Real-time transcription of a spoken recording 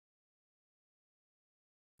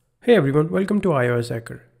Hey everyone, welcome to iOS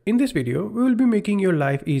Hacker. In this video, we will be making your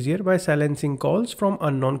life easier by silencing calls from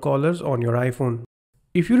unknown callers on your iPhone.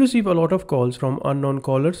 If you receive a lot of calls from unknown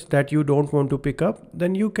callers that you don't want to pick up,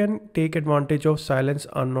 then you can take advantage of Silence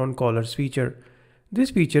Unknown Callers feature.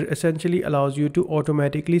 This feature essentially allows you to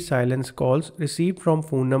automatically silence calls received from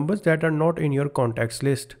phone numbers that are not in your contacts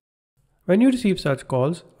list. When you receive such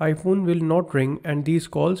calls, iPhone will not ring and these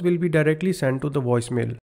calls will be directly sent to the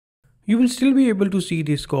voicemail. You will still be able to see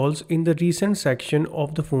these calls in the recent section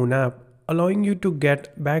of the phone app, allowing you to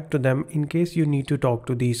get back to them in case you need to talk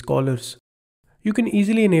to these callers. You can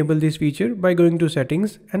easily enable this feature by going to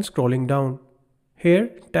Settings and scrolling down. Here,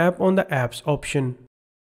 tap on the Apps option.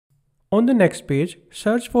 On the next page,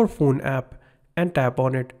 search for Phone app and tap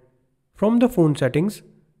on it. From the phone settings,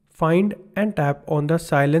 find and tap on the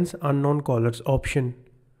Silence Unknown Callers option.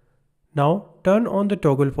 Now turn on the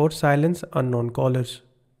toggle for Silence Unknown Callers.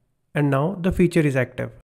 And now the feature is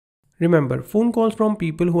active. Remember, phone calls from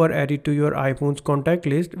people who are added to your iPhone's contact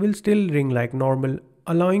list will still ring like normal,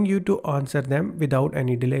 allowing you to answer them without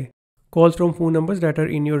any delay. Calls from phone numbers that are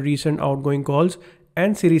in your recent outgoing calls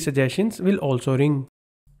and Siri suggestions will also ring.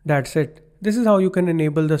 That's it. This is how you can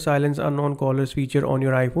enable the Silence Unknown Callers feature on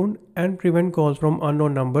your iPhone and prevent calls from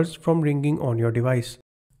unknown numbers from ringing on your device.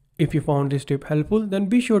 If you found this tip helpful, then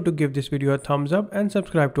be sure to give this video a thumbs up and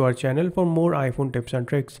subscribe to our channel for more iPhone tips and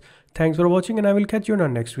tricks. Thanks for watching and I will catch you in our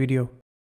next video.